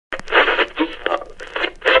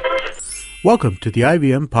Welcome to the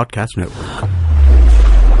IVM Podcast Network.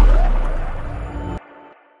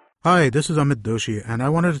 Hi, this is Amit Doshi, and I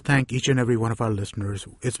wanted to thank each and every one of our listeners.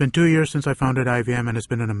 It's been 2 years since I founded IVM, and it's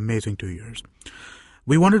been an amazing 2 years.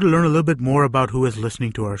 We wanted to learn a little bit more about who is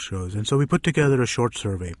listening to our shows, and so we put together a short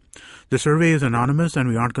survey. The survey is anonymous, and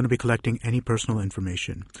we aren't going to be collecting any personal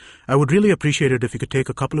information. I would really appreciate it if you could take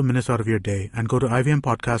a couple of minutes out of your day and go to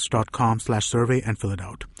ivmpodcast.com/survey and fill it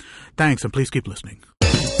out. Thanks, and please keep listening.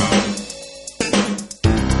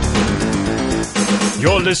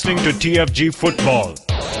 You're listening to TFG Football.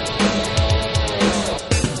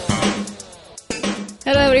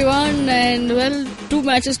 Hello everyone, and well, 2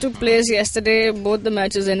 matches took place yesterday. Both the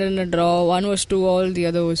matches ended in a draw. One was 2-2, the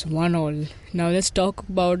other was 1-1. Now let's talk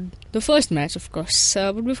about the first match, of course.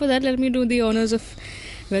 But before that, let me do the honors of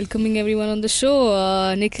welcoming everyone on the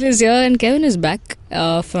show. Nikhil is here and Kevin is back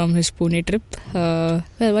from his Pune trip. Well,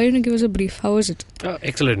 why don't you give us a brief? How was it?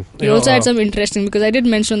 Excellent. He also had some interesting, because I did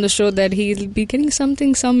mention on the show that he'll be getting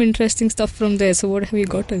some interesting stuff from there. So what have you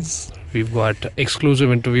got us? We've got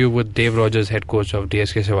exclusive interview with Dave Rogers, head coach of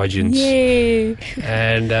DSK Savajins. Yay!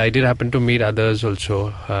 And I did happen to meet others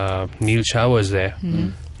also. Neil Shah was there.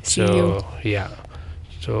 So, yeah.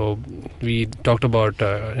 So we talked about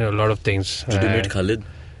a lot of things. Did you meet Khalid?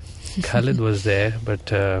 Khalid was there, but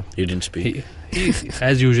He didn't speak. He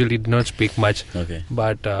as usual, he did not speak much. Okay.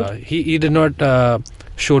 But he did not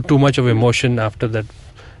show too much of emotion after that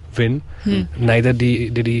win. Neither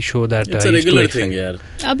did he show that. It's a regular thing, yeah.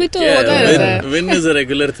 Win is a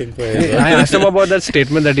regular thing for him. I asked him about that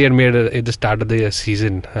statement that he had made at the start of the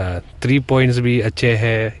season. 3 points bhi अच्छे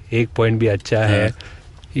hai, 1 point bhi अच्छा hai.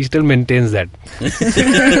 He still maintains that.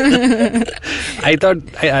 I thought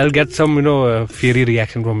I'll get some, fiery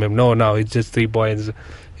reaction from him. No, it's just 3 points.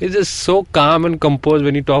 He's just so calm and composed.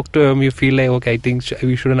 When you talk to him, you feel like, okay, I think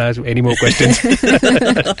we shouldn't ask any more questions.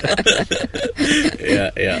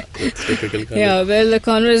 Yeah, that's typical. Yeah, well, the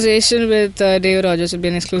conversation with Dave Rogers will be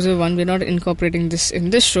an exclusive one. We're not incorporating this in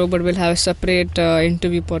this show, but we'll have a separate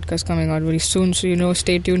interview podcast coming out very soon. So,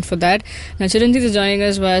 stay tuned for that. Now, Chiranjit is joining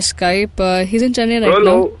us via Skype. He's in Chennai right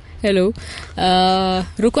now. Hello.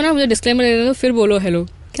 रुको ना, मुझे disclaimer दे दो, फिर बोलो hello.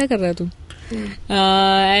 क्या कर रहा है तू?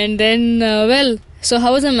 And then, well, so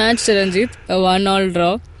how was the match, Chiranjit? A 1-1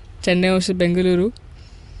 draw. Chennai versus Bengaluru.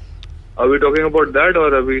 Are we talking about that,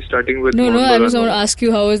 or are we starting with? No, I just want to ask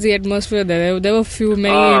you, how was the atmosphere there? There were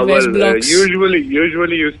many West blocks.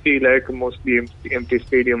 Usually you see like mostly empty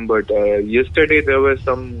stadium, but yesterday there was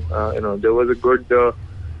some, there was a good,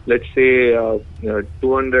 let's say,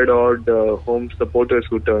 200 odd home supporters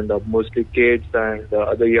who turned up, mostly kids and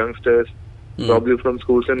other youngsters, probably from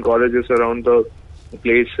schools and colleges around the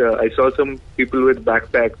place. I saw some people with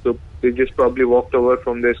backpacks, so they just probably walked over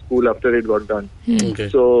from their school after it got done. Okay.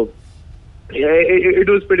 So, yeah, it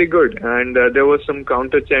was pretty good, and there was some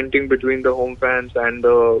counter chanting between the home fans and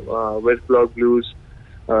the West Block Blues,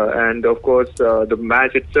 and of course the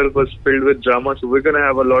match itself was filled with drama. So we're gonna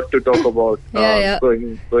have a lot to talk about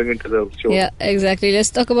going into the show. Yeah, exactly. Let's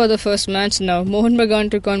talk about the first match now. Mohun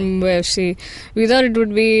Bagan took on Mumbai FC. We thought it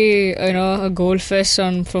would be a goal fest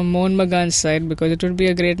from Mohun Bagan's side, because it would be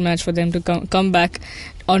a great match for them to come back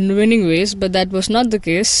on winning ways, but that was not the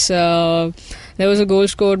case. There was a goal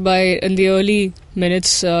scored in the early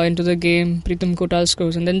minutes into the game. Pritam Kotal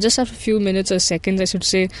scores, and then just after a few minutes or seconds, I should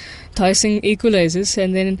say, Thai Singh equalizes,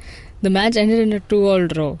 and then the match ended in a 2-2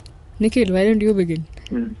 draw. Nikhil, why don't you begin?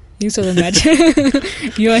 You saw the match.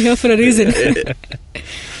 You are here for a reason.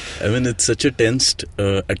 I mean, it's such a tensed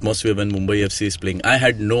atmosphere when Mumbai FC is playing. I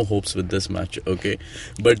had no hopes with this match, okay?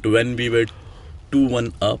 But when we were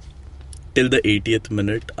 2-1 up, till the 80th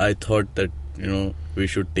minute, I thought that, we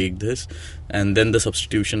should take this. And then the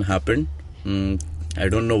substitution happened. I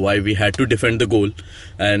don't know why we had to defend the goal.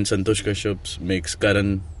 And Santosh Kashyap makes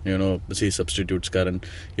Karan, he substitutes Karan.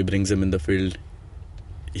 He brings him in the field.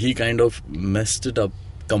 He kind of messed it up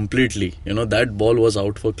completely. That ball was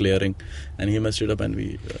out for clearing, and he messed it up. And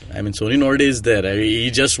Sony Norde is there. He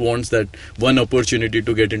just wants that one opportunity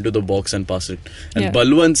to get into the box and pass it. And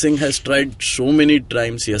Balwant Singh has tried so many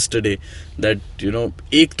times yesterday that,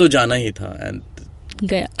 ek to jana hi tha. And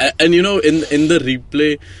in the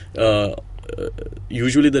replay,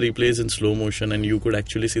 usually the replay is in slow motion, and you could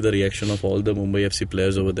actually see the reaction of all the Mumbai FC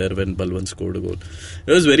players over there when Balwant scored a goal.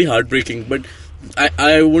 It was very heartbreaking, but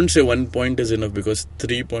I wouldn't say 1 point is enough, because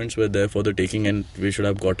 3 points were there for the taking, and we should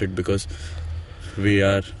have got it, because we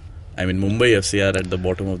are I mean, Mumbai FC are at the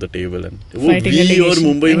bottom of the table, and वो Fighting भी और relegation.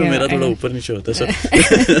 Mumbai में Yeah, मेरा I थोड़ा know. ऊपर नीचे होता है.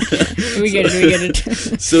 So We get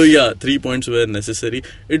it. So yeah, 3 points were necessary.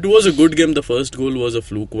 It was a good game. The first goal was a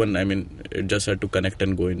fluke one. I mean, it just had to connect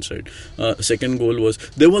and go inside. Second goal was,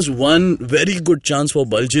 there was one very good chance for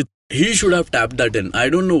Baljit. He should have tapped that in. I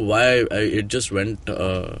don't know why it just went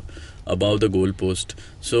above the goal post.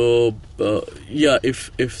 So yeah,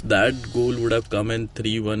 if that goal would have come in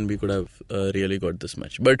 3-1, we could have really got this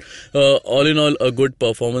match. But all in all, a good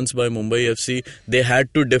performance by Mumbai FC. They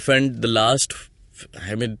had to defend the last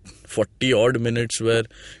 40 odd minutes were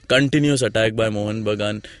continuous attack by Mohan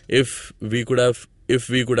Bagan. If we could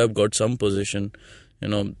have got some position,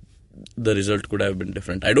 the result could have been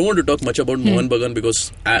different. I don't want to talk much about Mohan Bagan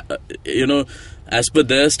because as per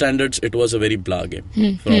their standards, it was a very blah game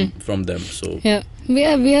from them. So Yeah, we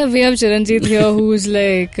have Chiranjit here who's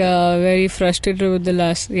like very frustrated with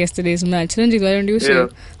yesterday's match. Chiranjit, why don't you say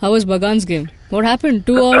how was Bagan's game? What happened?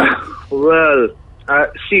 2-all? Well,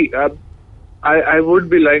 see, I would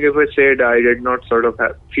be lying if I said I did not sort of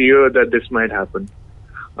fear that this might happen.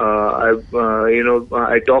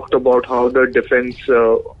 I talked about how the defense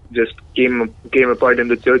just came apart in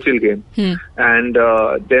the Churchill game, and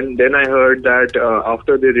then I heard that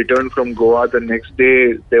after they returned from Goa the next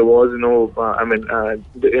day, there was no.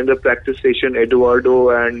 In the practice station, Eduardo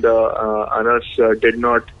and Anas did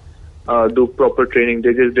not do proper training.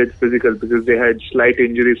 They just did physical because they had slight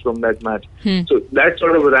injuries from that match. So that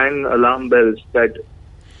sort of rang alarm bells that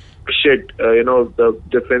shit, the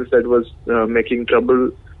defense that was making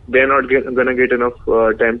trouble, they're not going to get enough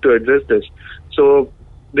time to address this. So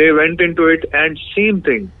they went into it, and same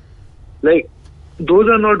thing. Like, those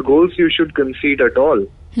are not goals you should concede at all.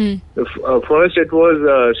 First, it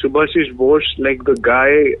was Subhashish Bose. Like, the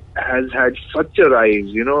guy has had such a rise.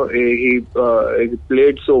 He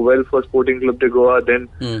played so well for Sporting Club de Goa. Then,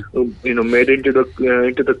 made into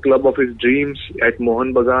the club of his dreams at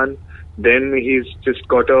Mohan Bagan. Then he's just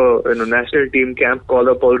got a national team camp call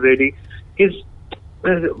up already.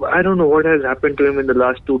 I don't know what has happened to him in the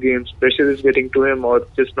last 2 games. Pressure is getting to him, or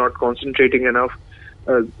just not concentrating enough.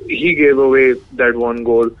 He gave away that one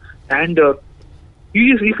goal, and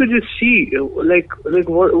you could just see like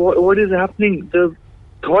what is happening. The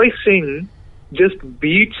Thoy Singh just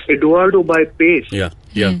beats Eduardo by pace. Yeah.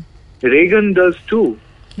 Reagan does too.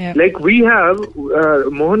 Yeah. Like, we have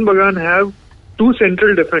Mohan Bagan have 2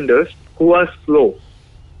 central defenders who are slow,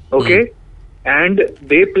 okay, and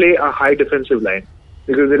they play a high defensive line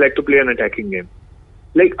because they like to play an attacking game.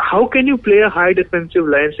 Like, how can you play a high defensive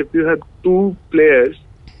line if you have 2 players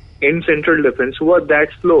in central defense who are that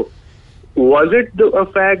slow? Was it a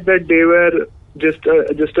fact that they were just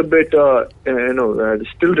a bit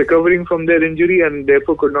still recovering from their injury and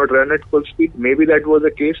therefore could not run at full speed? Maybe that was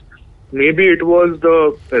the case. Maybe it was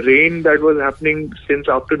the rain that was happening since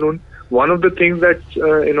afternoon. One of the things that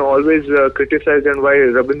always criticized and why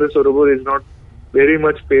Rabindra Sarovar is not very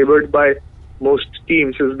much favored by most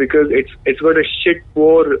teams is because it's got a shit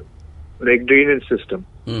poor drainage system.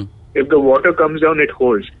 If the water comes down, it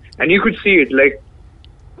holds, and you could see it. Like,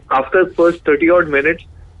 after the first 30 odd minutes,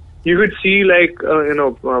 you could see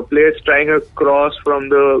players trying a cross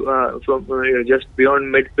from just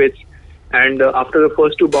beyond mid pitch, and after the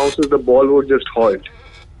first 2 bounces, the ball would just halt.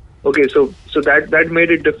 Okay, so that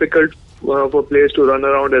made it difficult for players to run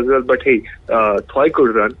around as well. But hey, Thoy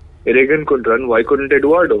could run, Reagan could run. Why couldn't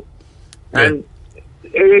Eduardo? Yeah. And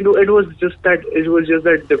it was just that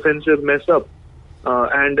defensive mess up.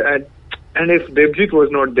 And if Debjit was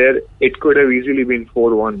not there, it could have easily been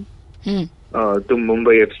 4-1 to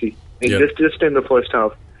Mumbai FC. Just in the first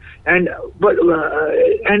half. And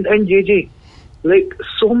JJ, like,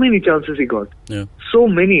 so many chances he got. Yeah. So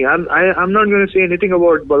many. I'm not going to say anything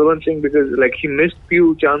about Balwant Singh because like he missed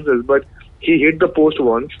few chances, but he hit the post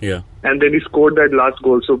once. Yeah. And then he scored that last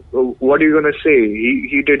goal. So what are you going to say?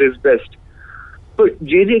 He did his best. But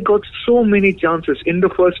JJ got so many chances in the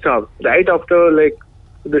first half. Right after like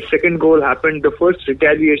the second goal happened, the first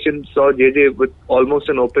retaliation saw JJ with almost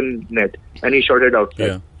an open net, and he shot it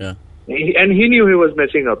outside. Yeah. And he knew he was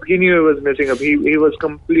messing up. He was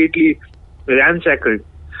completely ransackled.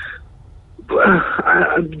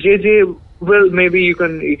 JJ, well, maybe you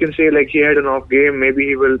can say like he had an off game. Maybe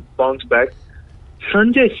he will bounce back.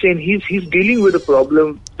 Sanjay Sen, he's dealing with a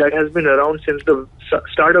problem that has been around since the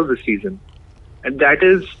start of the season, and that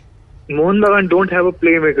is Mohan Bagan don't have a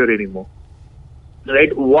playmaker anymore.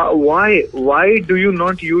 Right? Why do you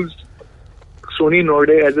not use Sony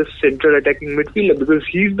Norde as a central attacking midfielder? Because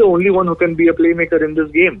he's the only one who can be a playmaker in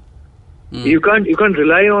this game. You can't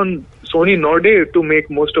rely on Sony Norde to make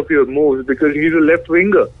most of your moves because he's a left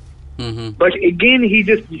winger. But again,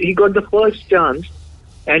 he got the first chance,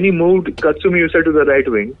 and he moved Katsumi Yusa to the right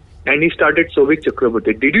wing, and he started Souvik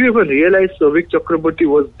Chakraborty. Did you ever realize Souvik Chakraborty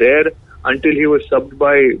was there until he was subbed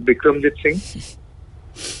by Bikramjit Singh?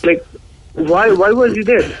 Like, why was he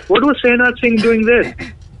there? What was Sehnaz Singh doing there?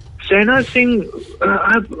 Sehnaz Singh,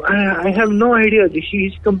 I have no idea.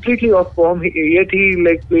 He's completely off form, yet he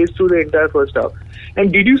plays through the entire first half.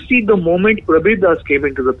 And did you see the moment Prabir Das came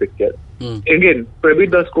into the picture? Again, Prabir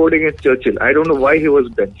Das scored against Churchill. I don't know why he was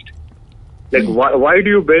benched. Why do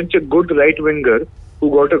you bench a good right winger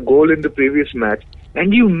who got a goal in the previous match?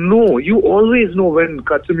 And you always know when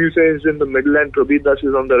Katsumi Yusa is in the middle and Prabir Das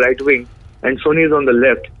is on the right wing and Sony is on the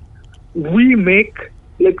left. We make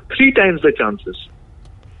 3 times the chances.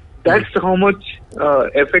 That's how much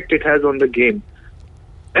effect it has on the game.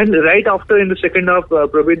 And right after, in the second half,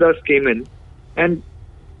 Prabir Das came in. And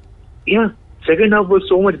second half was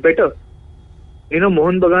so much better.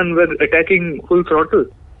 Mohun Bagan were attacking full throttle.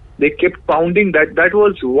 They kept pounding. That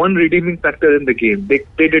was one redeeming factor in the game.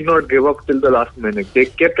 They did not give up till the last minute. They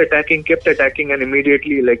kept attacking, and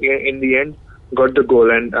immediately, in the end, got the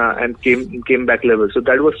goal and came back level. So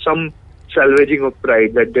that was some salvaging of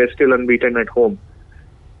pride that they're still unbeaten at home.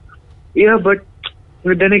 Yeah, but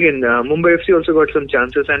then again, Mumbai FC also got some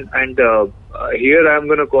chances, and here I'm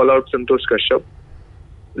going to call out Santosh Kashyap.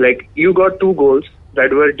 You got 2 goals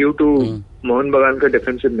that were due to Mohun Bagan's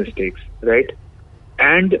defensive mistakes, right?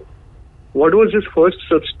 And what was his first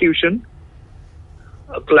substitution?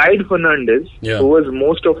 Clyde Fernandez, who was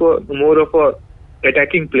more of a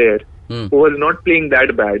attacking player, who was not playing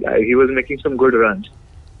that bad. He was making some good runs.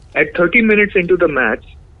 At 30 minutes into the match,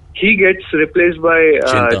 he gets replaced by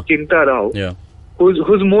Chinta Rao,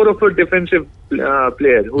 who's more of a defensive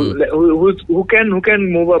player, who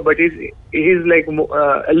can move up, but he's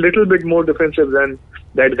a little bit more defensive than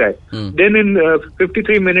that guy. Then in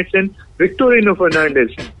 53 minutes, then Victorino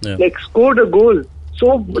Fernandez scored a goal.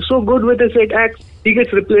 So good with his attacks, he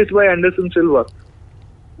gets replaced by Anderson Silva.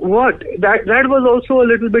 What? That was also a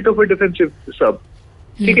little bit of a defensive sub.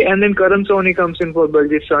 And then Karan Sawhney comes in for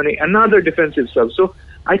Baljit Sahni, another defensive sub. So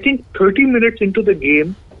I think 30 minutes into the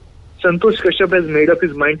game, Santosh Kashyap has made up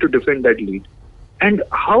his mind to defend that lead. And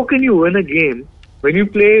how can you win a game when you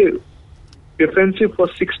play defensive for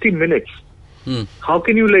 60 minutes? How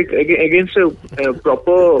can you against a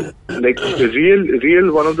proper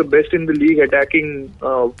real one of the best in the league attacking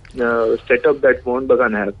setup that Mohun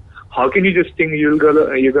Bagan have? How can you just think you're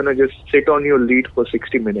gonna just sit on your lead for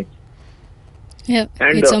 60 minutes? Yeah,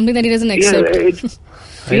 and it's something that he doesn't accept.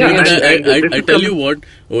 I tell you what,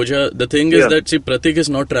 Oja, the thing is that Pratik is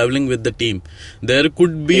not travelling with the team. There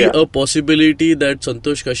could be a possibility that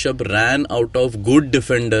Santosh Kashyap ran out of good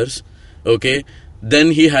defenders. Okay, then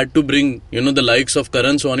he had to bring the likes of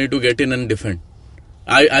Karan Sawhney to get in and defend.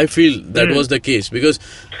 I feel that was the case because.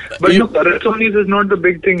 But Karan Sawhney is not the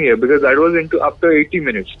big thing here because that was after 80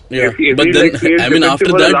 minutes. Yeah, but then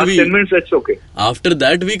after that 10 minutes, that's okay. After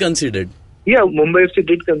that we conceded. Yeah, Mumbai FC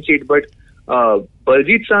did concede, but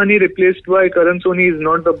Baljit Sahni replaced by Karan Sawhney is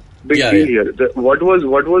not the big deal here. What was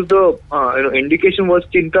the indication was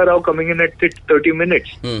Chinta Rao coming in at 30 minutes.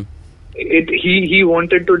 He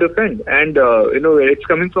wanted to defend, and it's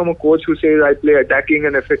coming from a coach who says I play attacking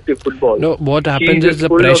and effective football. No, what happens is the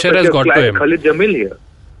pressure has got to him. Khalid Jamil here.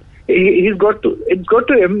 It's got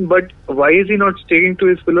to him, but why is he not sticking to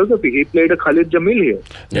his philosophy? He played a Khalid Jamil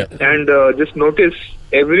here, and just notice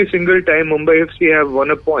every single time Mumbai FC have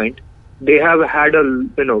won a point, they have had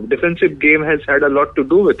defensive game has had a lot to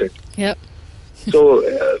do with it. Yep. So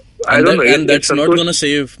I don't know, and that's not going to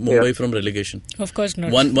save Mumbai from relegation. Of course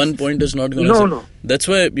not. One point is not going to. No. That's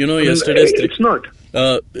why yesterday's. It's not.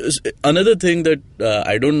 Another thing that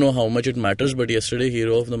I don't know how much it matters, but yesterday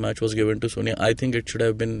hero of the match was given to Sonia. I think it should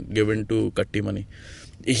have been given to Kattimani.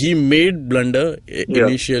 He made blunder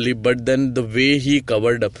initially, but then the way he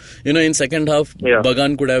covered up, in second half,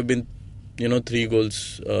 Bagan could have been, 3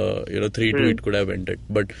 goals, 3-2 it could have ended.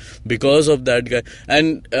 But because of that guy,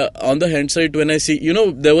 and on the hand side, when I see,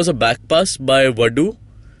 there was a back pass by Vadu,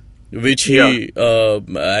 which he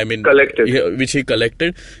collected. Which he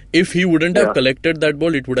collected. If he wouldn't have collected that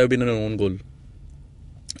ball, it would have been an own goal.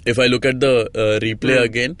 If I look at the replay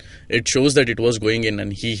again, it shows that it was going in,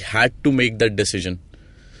 and he had to make that decision.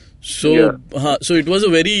 So, so it was a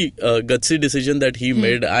very gutsy decision that he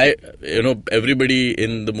made. Everybody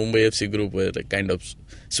in the Mumbai FC group were kind of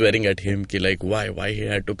swearing at him, why he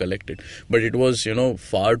had to collect it. But it was,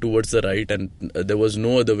 far towards the right, and there was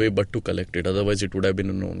no other way but to collect it. Otherwise, it would have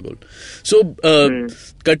been an own goal. So,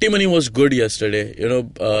 Kattimani was good yesterday.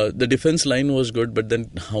 The defense line was good, but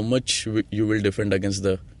then how much you will defend against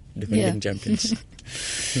the defending champions.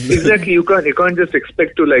 Exactly, you can't just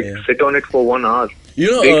expect to sit on it for 1 hour.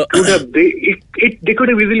 They could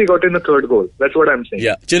have easily gotten a third goal. That's what I'm saying.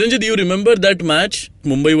 Yeah, Chiranjit, you remember that match,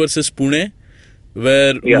 Mumbai versus Pune,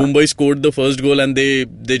 where Mumbai scored the first goal and they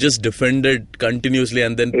just defended continuously,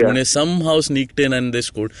 and then Pune somehow sneaked in and they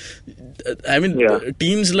scored. I mean,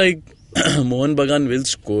 teams like Mohan Bagan will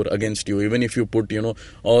score against you, even if you put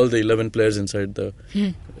all the 11 players inside the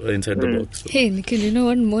box. So. Hey Nikhil, you know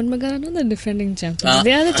what? Mohan Bagan are not the defending champions.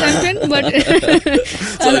 They are the champion, but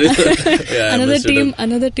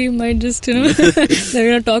another team might just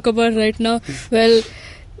they're gonna talk about right now. Well,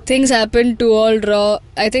 things happen to all draw.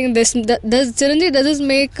 I think does this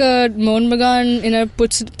make Mohan Bagan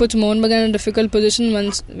puts Mohan Bagan in a difficult position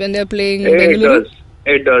when they're playing Bengaluru?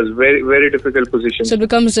 It does. Very, very difficult position. So it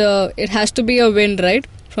becomes it has to be a win, right,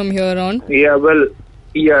 from here on? Yeah, well,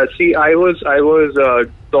 see, I was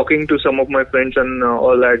talking to some of my friends and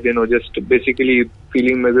all that, just basically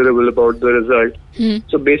feeling miserable about the result.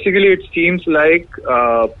 So basically it seems like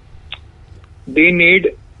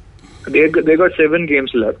they got 7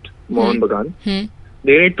 games left, Mohan Bagan.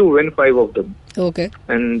 They need to win 5 of them. Okay.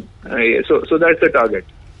 And so that's the target.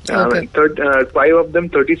 Okay. 5 of them,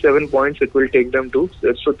 37 points it will take them to.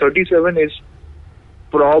 So 37 is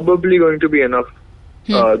probably going to be enough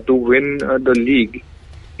to win the league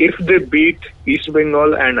if they beat East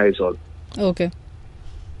Bengal and Aizawl. Okay.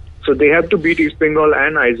 So they have to beat East Bengal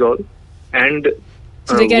and Aizawl, and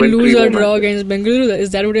so they can lose or draw against Bengaluru. Is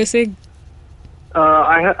that what you're saying?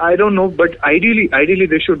 I don't know, but ideally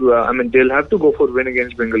they should. They'll have to go for win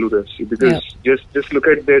against Bengaluru FC because just look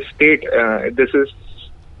at their state. This is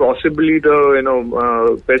possibly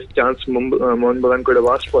the best chance Mohan Bagan could have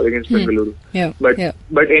asked for against Bengaluru.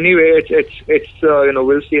 But anyway, it's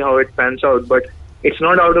we'll see how it pans out. But it's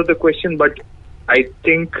not out of the question. But I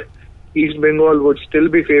think East Bengal would still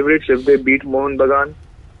be favourites if they beat Mohan Bagan,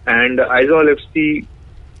 and Aizawl FC.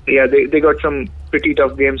 Yeah, they got some pretty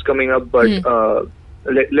tough games coming up, but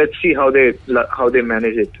let's see how they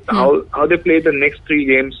manage it. How they play the next 3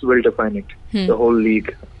 games will define it. The whole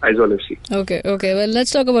league, Aizawl FC. Okay. Well,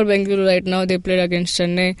 let's talk about Bengaluru right now. They played against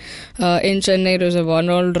Chennai. In Chennai, it was a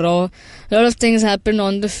 1-1 draw. A lot of things happened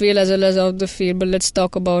on the field as well as off the field, but let's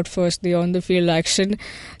talk about first the on-the-field action.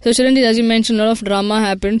 So, Chiranjit, as you mentioned, a lot of drama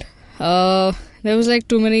happened. There was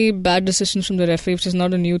too many bad decisions from the referee, which is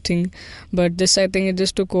not a new thing, but this, I think, it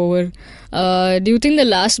just took over. Do you think the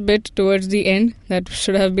last bit towards the end, that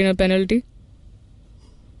should have been a penalty?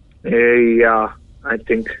 Yeah, I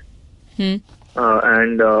think. And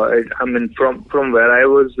from where I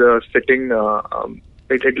was sitting,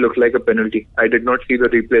 it looked like a penalty. I did not see the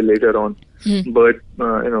replay later on, but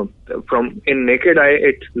from in naked eye,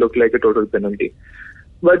 it looked like a total penalty.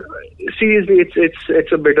 But seriously,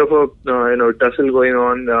 it's a bit of a tussle going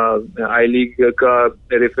on. I-League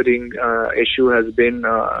refereeing issue has been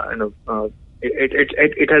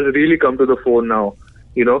it has really come to the fore now.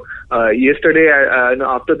 Yesterday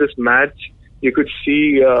after this match, you could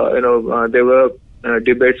see there were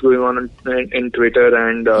debates going on in Twitter,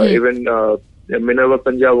 and even Minerva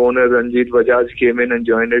Punjab owner Ranjit Bajaj came in and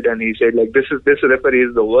joined it, and he said this referee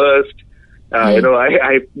is the worst. I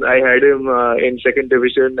had him in second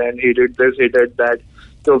division, and he did this, he did that.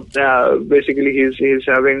 So basically, he's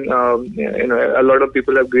having a lot of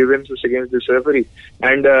people have grievances against this referee.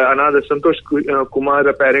 And another Santosh Kumar,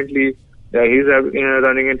 apparently he's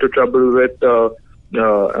running into trouble with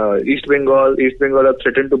East Bengal. East Bengal have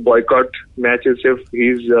threatened to boycott matches if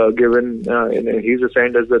he's he's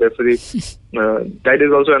assigned as the referee. That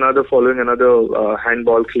is also following another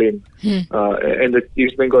handball claim in the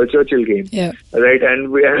East Bengal Churchill game. Yeah. Right,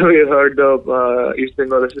 and we heard the East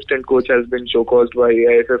Bengal assistant coach has been show-caused by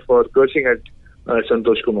AIFF for cursing at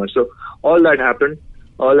Santosh Kumar. So all that happened.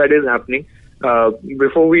 All that is happening.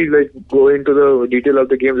 Before we go into the detail of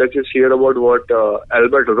the game, let's just hear about what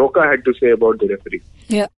Albert Roca had to say about the referee.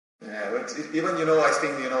 Yeah. But even I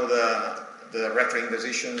think the refereeing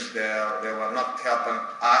decisions they were not helping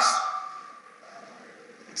us.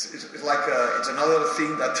 It's like it's another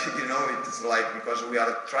thing that it's like, because we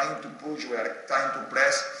are trying to push, we are trying to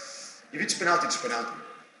press. If it's penalty, it's penalty,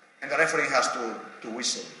 and the referee has to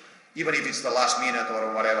whistle, even if it's the last minute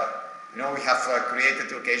or whatever. We have created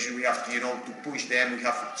the occasion. We have to, to push them. We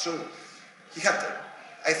have so he had,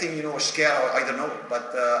 I think, scare. Or I don't know,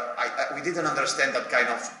 but we didn't understand that kind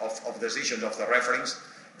of decisions of the referees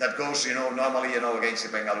that goes, normally, against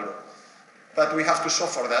Bengaluru. But we have to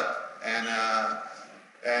suffer that, and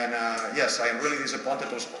yes, I am really disappointed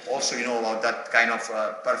also, about that kind of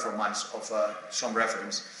performance of some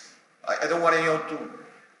referees. I don't want to.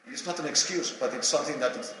 It's not an excuse, but it's something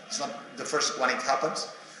that it's not the first one it happens.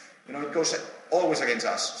 it goes always against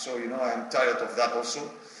us. So I'm tired of that also.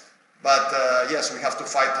 But yes, we have to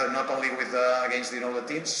fight not only with against the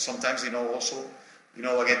teams. Sometimes also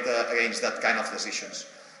against that kind of decisions.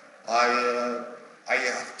 I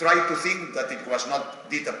have tried to think that it was not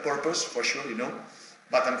did a purpose for sure,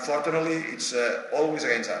 but unfortunately it's always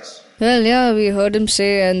against us. Well, yeah, we heard him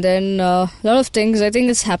say, and then a lot of things. I think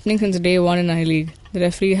it's happening since day one in I-League. The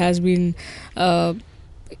referee has been,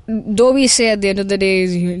 though we say at the end of the day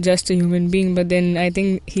he's just a human being, but then I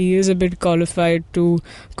think he is a bit qualified to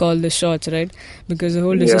call the shots, right? Because the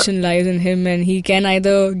whole decision lies in him, and he can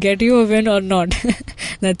either get you a win or not.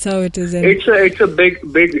 That's how it is. It's a big.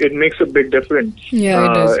 It makes a big difference. Yeah,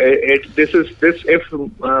 it does. If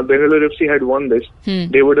Bengaluru FC had won this,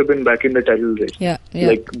 they would have been back in the title race. Yeah.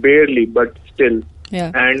 Like barely, but still.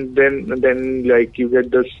 Yeah. And then like you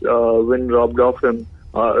get this win robbed off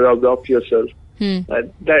yourself.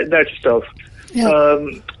 That's tough. Yeah.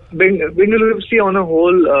 Bengaluru FC on a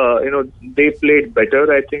whole, they played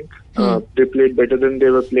better. I think they played better than they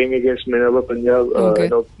were playing against Minerva Punjab. Okay.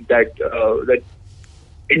 That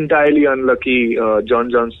entirely unlucky John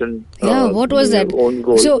Johnson. What was that? Own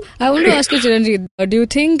goal. So I want to ask you, Chiranjeev, do you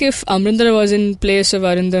think if Amrinder was in place of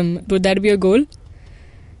Arindam, would that be a goal?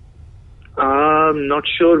 I'm not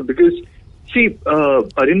sure because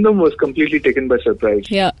Arindam was completely taken by surprise.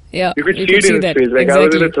 Yeah. You could see it in his face. Like exactly. I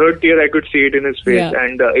was in the third tier, I could see it in his face, Yeah.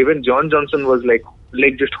 and even John Johnson was like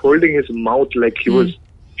just holding his mouth, like he was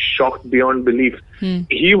shocked beyond belief.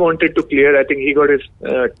 He wanted to clear. I think he got his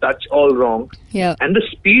touch all wrong. Yeah. And the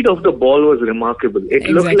speed of the ball was remarkable. It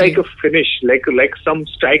looked like a finish, like some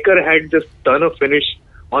striker had just done a finish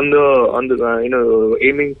on the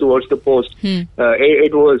aiming towards the post.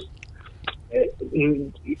 It was.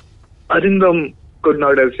 Arindam could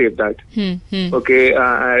not have saved that. Okay,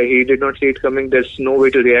 he did not see it coming. There's no way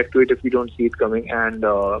to react to it if you don't see it coming. And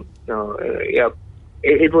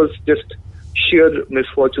it was just sheer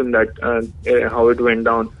misfortune that how it went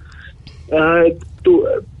down.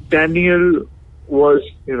 Daniel was,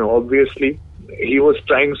 obviously, he was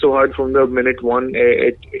trying so hard from the minute one.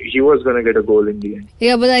 He was going to get a goal in the end.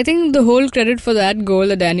 Yeah, but I think the whole credit for that goal,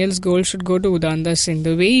 the Daniel's goal, should go to Udanda Singh.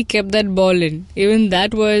 The way he kept that ball in, even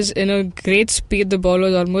that was in a great speed. The ball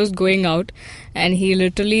was almost going out, and he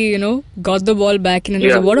literally, got the ball back in. And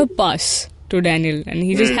it was what a pass to Daniel, and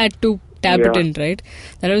he just had to tap it in, right?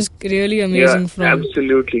 That was really amazing.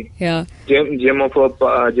 Absolutely. Yeah. Gem of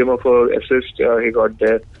a assist he got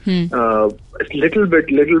there. Little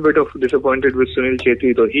bit of disappointed with Sunil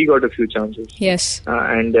Chetri, though he got a few chances. Yes.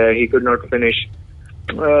 And he could not finish.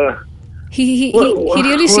 He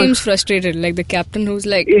really seems frustrated, like the captain who's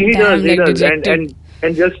like he does. dejected.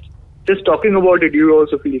 And just talking about it, you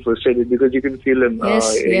also feel frustrated because you can feel him.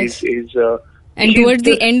 Yes. He's and towards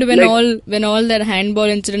the end, when all that handball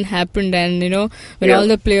incident happened, and when all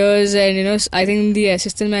the players and I think the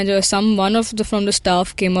assistant manager or someone from the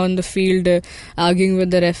staff came on the field arguing with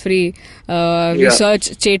the referee, we saw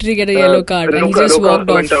Chetri get a yellow card, and he just walked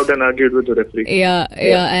off. Went out and argued with the referee. Yeah,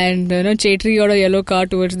 and Chetri got a yellow card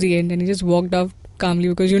towards the end, and he just walked off calmly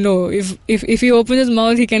because if he opens his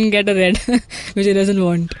mouth, he can get a red, which he doesn't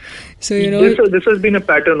want. So this has been a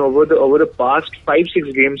pattern over the past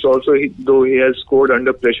 5-6 games. Also, though he has scored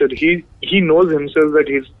under pressure, he knows himself that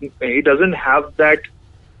he doesn't have that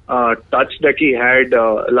touch that he had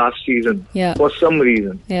last season for some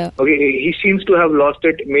reason. Yeah. Okay, he seems to have lost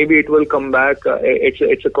it. Maybe it will come back.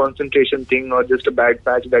 It's a concentration thing or just a bad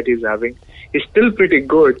patch that he's having. He's still pretty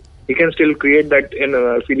good. He can still create that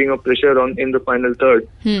feeling of pressure in the final third.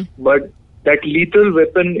 But that lethal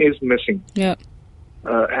weapon is missing. Yeah.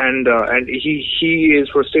 And he is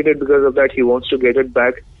frustrated because of that. He wants to get it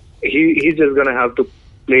back. He's just gonna have to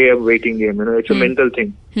play a waiting game. It's a mental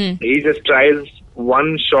thing. He just tries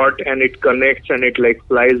one shot and it connects and it like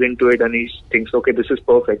flies into it, and he thinks, okay, this is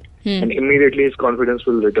perfect, and immediately his confidence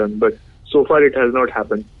will return. But so far it has not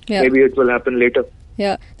happened. Maybe it will happen later.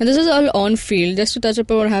 Yeah, and this is all on field. Just to touch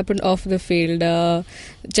upon what happened off the field,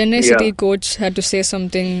 Chennai City coach had to say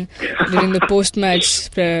something during the post-match,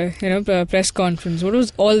 press conference. What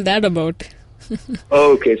was all that about?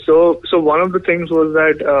 Okay, so one of the things was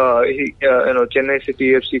that Chennai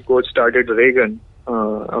City FC coach started Reagan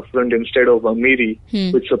up front instead of Amiri,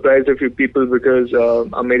 which surprised a few people because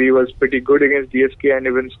Amiri was pretty good against DSK and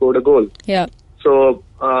even scored a goal. Yeah. So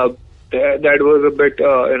that was a bit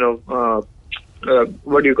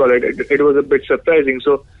what do you call it? It was a bit surprising.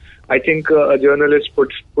 So I think a journalist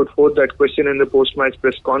put forth that question in the post-match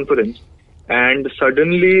press conference, and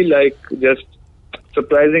suddenly, like, just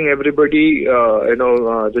surprising everybody,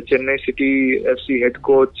 the Chennai City FC head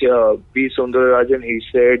coach, B. Sundararajan, he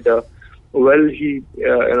said we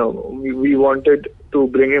wanted to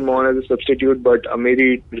bring him on as a substitute, but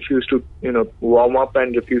Amiri refused to, warm up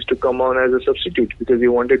and refused to come on as a substitute because he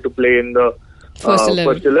wanted to play in the First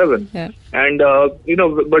 11. first 11. Yeah. And,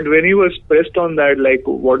 but when he was pressed on that, like,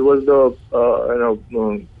 what was the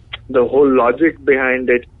whole logic behind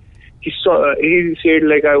it, he said,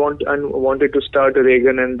 like, I wanted to start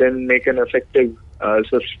Reagan and then make an effective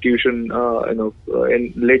substitution,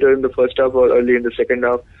 later in the first half or early in the second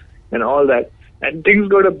half and all that. And things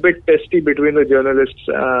got a bit testy between the journalists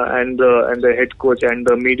and the head coach, and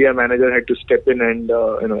the media manager had to step in and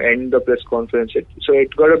end the press conference. So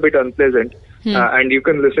it got a bit unpleasant. And you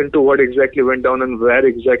can listen to what exactly went down and where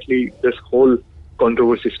exactly this whole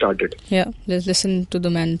controversy started. Yeah, let's listen to the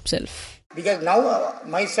man himself. Because now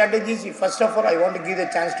my strategy is, first of all, I want to give the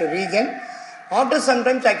chance to Regan. After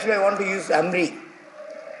sometimes actually I want to use Amri.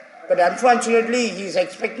 But unfortunately he is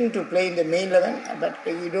expecting to play in the main 11, but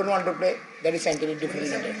he don't want to play. That is entirely different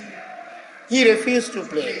matter. He refused to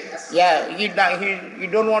play. Yeah, he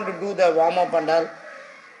don't want to do the warm up and all.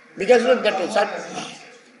 Because of that,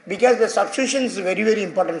 because the substitution is very, very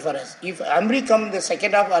important for us. If Amri come in the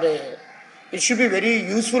second half, it should be very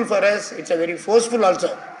useful for us. It's a very forceful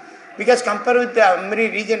also. Because compared with the Amri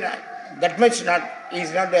region, that much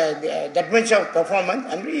that much of performance.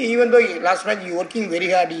 Amri, even though last match he working very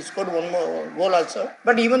hard, he scored one more goal also.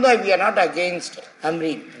 But even though we are not against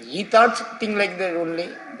Amri, he thought thing like that only.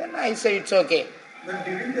 Then I say it's okay. But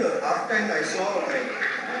during the half time, I saw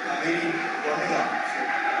Amri warming up.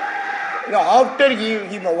 After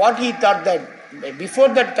what he thought that before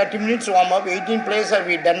that 30 minutes warm up, 18 players have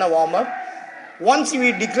done a warm up. Once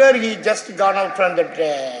we declare he just gone out from that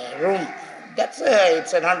room,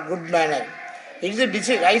 it's a not good manner. It is a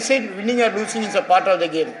decision. I said winning or losing is a part of the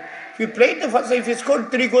game. If you played the first, if you scored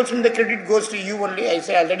 3 goals, from the credit goes to you only. I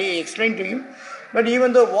say already explained to him. But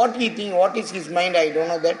even though what he think, what is his mind, I don't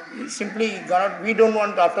know that. He simply gone out. We don't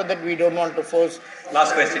want, after that, we don't want to force.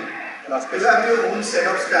 Last question. You have your own set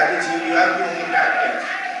of strategy, you have your own tactics.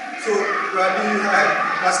 So probably you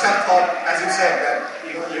must have thought, as you said, that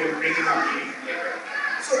you will bring him up.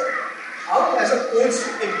 So how, as a coach,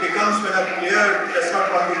 it becomes when a player does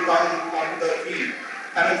not want to come onto the field?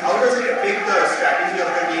 I mean, how does it affect the strategy of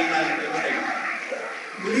the game and everything?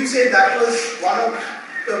 Would you say that was one of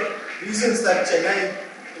the reasons that Chennai,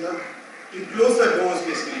 you closed the doors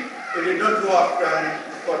basically? They did not go up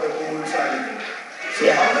for the goals or anything. So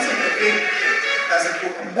how does it affect as a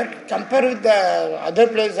coach? But compared with the other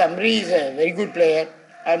players, Amri is a very good player.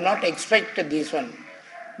 I have not expected this one.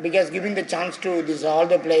 Because giving the chance to all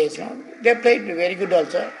the players, they played very good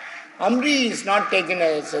also. Amri is not taken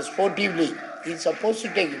as sportively. He's supposed to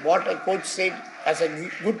take what a coach said as a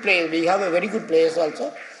good player. We have a very good players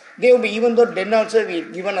also. They will be, even though then also we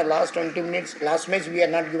given a last 20 minutes. Last match we are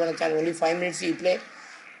not given a chance. Only 5 minutes he played.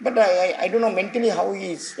 But I don't know mentally how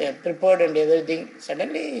he is prepared and everything.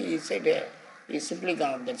 Suddenly he said he simply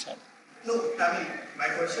gone out that side. No, I mean, my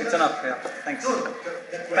question It's enough, yeah. Thanks. No, the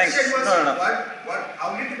Thanks. question was, No.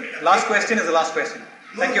 how did it... Last question is the last question.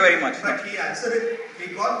 Thank you very much. But he answered it,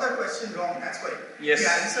 he got the question wrong, that's why. Yes, He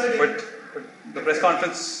answered but the press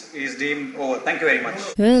conference is deemed over. Thank you very much.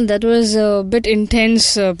 Well, that was a bit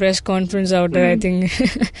intense press conference out there, I think.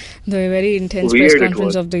 The very intense Weird press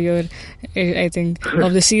conference of the year, I think,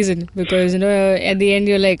 of the season. Because, at the end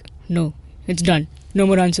you're like, no, it's done. No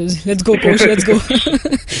more answers. Let's go, coach. Let's go.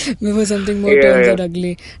 Before something more turns out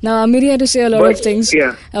ugly. Now, Amiri had to say a lot of things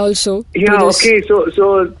also. Yeah, okay. So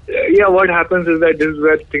what happens is that this is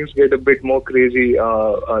where things get a bit more crazy.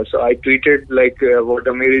 So I tweeted like what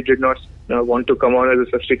Amiri did not want to come on as a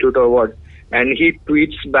substitute or what. And he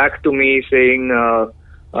tweets back to me saying,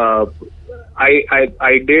 I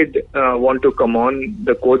did want to come on.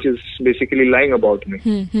 The coach is basically lying about me.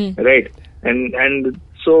 Right? And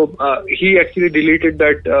so he actually deleted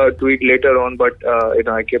that tweet later on, but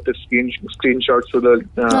I kept a screenshot so the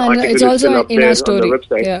article it's is also still up in there our story. on the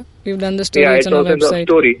website. Yeah, we've done the story. Yeah, it's on our also in the website.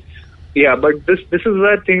 story. Yeah, but this is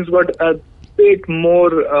where things got a bit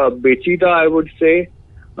more bechida, I would say,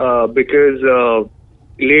 because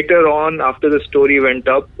later on, after the story went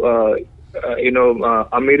up,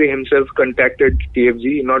 Amiri himself contacted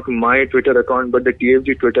TFG, not my Twitter account, but the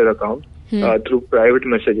TFG Twitter account through private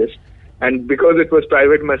messages. And because it was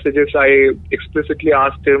private messages, I explicitly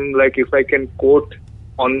asked him like if I can quote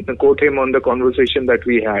him on the conversation that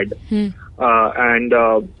we had. And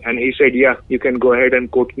he said, yeah, you can go ahead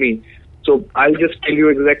and quote me. So I'll just tell you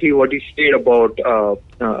exactly what he said about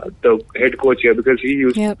the head coach here, because he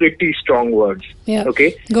used pretty strong words. Yeah.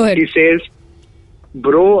 Okay? Go ahead. He says,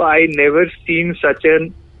 bro, I never seen such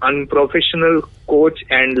an unprofessional coach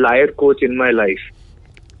and liar coach in my life.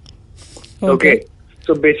 Okay.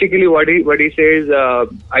 So basically, what he says,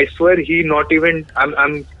 I swear he not even.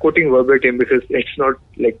 I'm quoting verbatim because it's not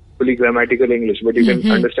like fully grammatical English, but you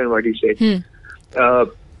can understand what he said.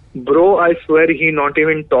 Bro, I swear he not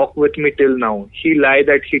even talk with me till now. He lie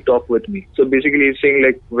that he talk with me. So basically, he's saying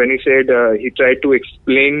like when he said he tried to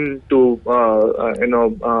explain to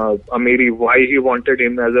Amiri why he wanted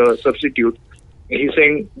him as a substitute. He's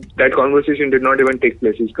saying that conversation did not even take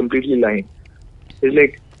place. He's completely lying. It's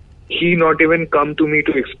like he not even come to me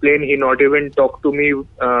to explain. He not even talk to me.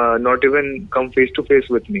 Not even come face to face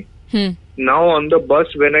with me. Now on the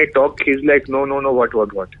bus when I talk, he's like, no,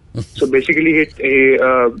 what? So basically,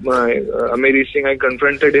 Amiri Singh, I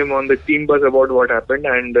confronted him on the team bus about what happened,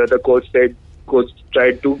 and the coach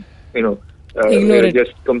tried to, ignore it.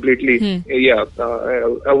 just completely,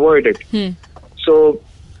 avoid it. So.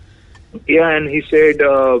 Yeah, and he said, he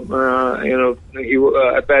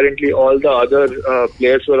apparently all the other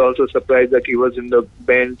players were also surprised that he was in the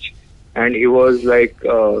bench, and he was like,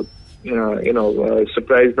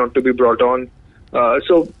 surprised not to be brought on.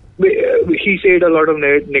 So he said a lot of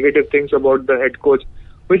negative things about the head coach,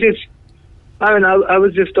 which is, I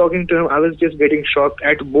was just talking to him. I was just getting shocked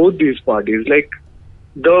at both these parties. Like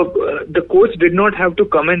the coach did not have to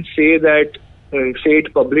come and say that. Say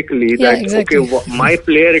it publicly exactly. My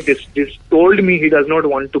player just told me he does not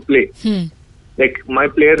want to play. Like my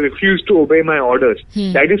player refused to obey my orders.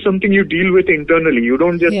 That is something you deal with internally. You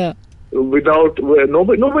don't just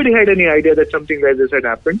nobody had any idea that something like this had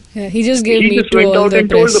happened. He just gave he me just went out and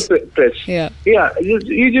told the press. He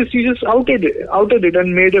just outed it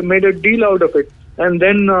and made a deal out of it. And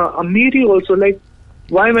then Amiri also, like,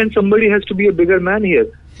 why when somebody has to be a bigger man here?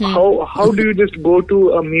 How do you just go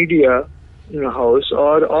to a media house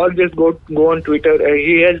or just go on Twitter?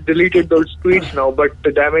 He has deleted those tweets now, but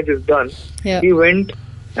the damage is done. He went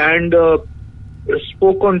and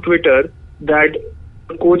spoke on Twitter that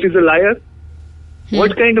the coach is a liar.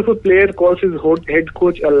 What kind of a player calls his head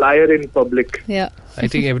coach a liar in public? I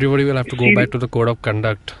think everybody will have to go back to the code of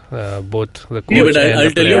conduct, both the coach but and I'll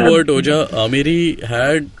the tell player. you what, Oja, Amiri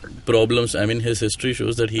had problems. I mean, his history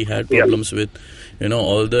shows that he had problems with,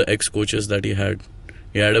 all the ex-coaches that he had.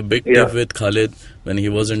 He had a big tiff with Khalid when he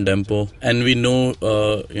was in Dempo, and we know,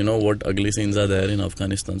 what ugly scenes are there in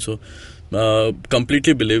Afghanistan. So,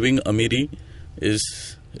 completely believing Amiri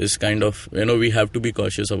is kind of, we have to be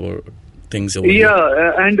cautious about things over here.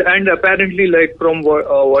 And apparently, like from what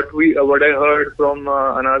I heard from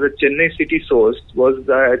another Chennai City source was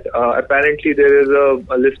that apparently there is a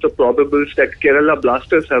list of probables that Kerala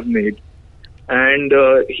Blasters have made, and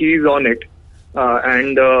he's on it.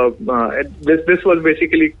 This was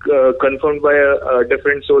basically confirmed by a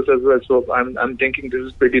different source as well. So I'm thinking this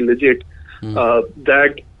is pretty legit.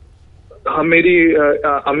 That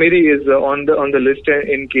Amiri is on the list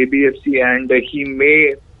in KBFC, and he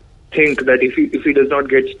may think that if he does not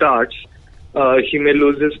get starts, he may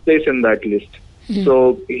lose his place in that list.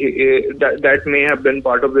 So that may have been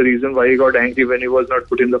part of the reason why he got angry when he was not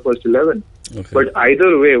put in the first 11. Okay. But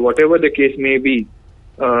either way, whatever the case may be.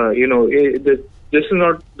 This is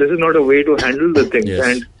not a way to handle the things,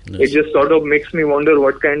 and it just sort of makes me wonder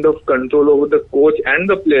what kind of control over the coach and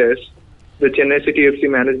the players the Chennai City FC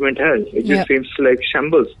management has. It just seems like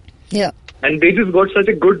shambles. And they just got such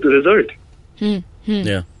a good result. They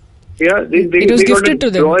got a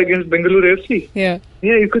draw against Bengaluru FC.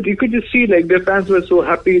 You could just see like their fans were so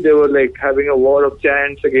happy. They were like having a war of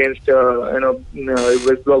chants against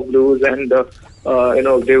West Block Blues, and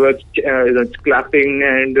they were clapping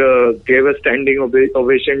and gave a standing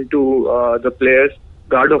ovation to the players,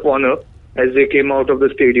 guard of honor, as they came out of the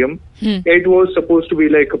stadium. It was supposed to be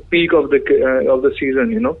like a peak of the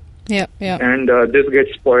season, And this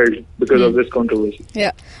gets spoiled because of this controversy.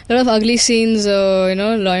 A lot of ugly scenes,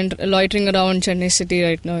 loitering around Chennai City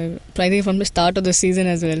right now. I think from the start of the season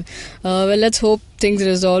as well. Well, let's hope things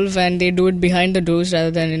resolve and they do it behind the doors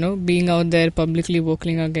rather than being out there publicly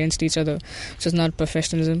vocaling against each other, which is not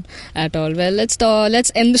professionalism at all. Well, let's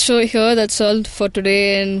end the show here. That's all for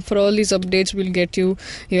today, and for all these updates we'll get you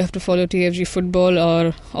have to follow TFG Football,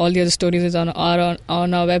 or all the other stories are on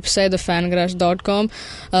our website, thefangarage.com.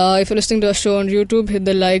 If you're listening to our show on YouTube, hit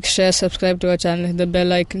the like, share, subscribe to our channel, hit the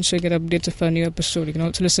bell icon so you get updates of our new episode. You can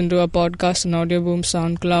also listen to our podcast on Audio Boom,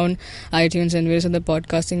 SoundCloud, iTunes, and various other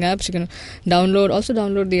podcasting apps. You can download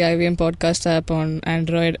the IVM podcast app on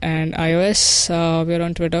Android and iOS. We're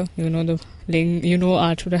on Twitter. You know the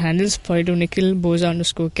our Twitter handles, 42 Nikhil, Boza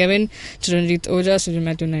 _Kevin, Chiranjit Oja, Sujay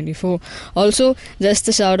Matthew 94. Also, just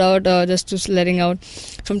a shout out, just to letting out,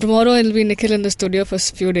 from tomorrow it'll be Nikhil in the studio for a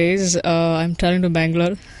few days. I'm traveling to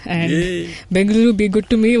Bangalore, and Bengaluru, be good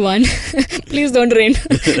to me. 1, please don't rain.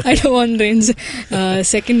 I don't want rains.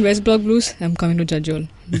 2nd, West Block Blues, I'm coming to Jajol.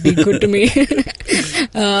 Be good to me.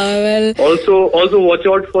 Also watch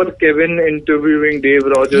out for Kevin interviewing Dave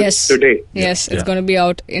Rogers today. Yes, it's going to be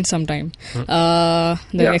out in some time.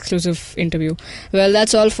 The exclusive interview. Well,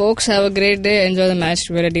 that's all, folks. Have a great day. Enjoy the match.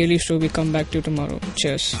 We're a daily show. We come back to you tomorrow.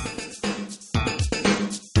 Cheers.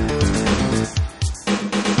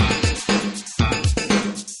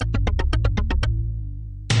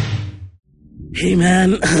 Hey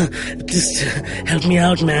man, just help me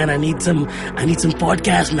out, man. I need some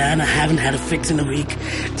podcasts, man. I haven't had a fix in a week.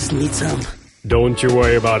 Just need some. Don't you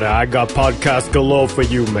worry about it. I got podcasts galore for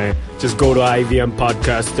you, man. Just go to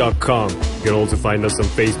ivmpodcast.com. You can also find us on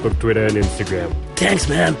Facebook, Twitter, and Instagram. Thanks,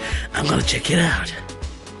 man. I'm gonna check it out.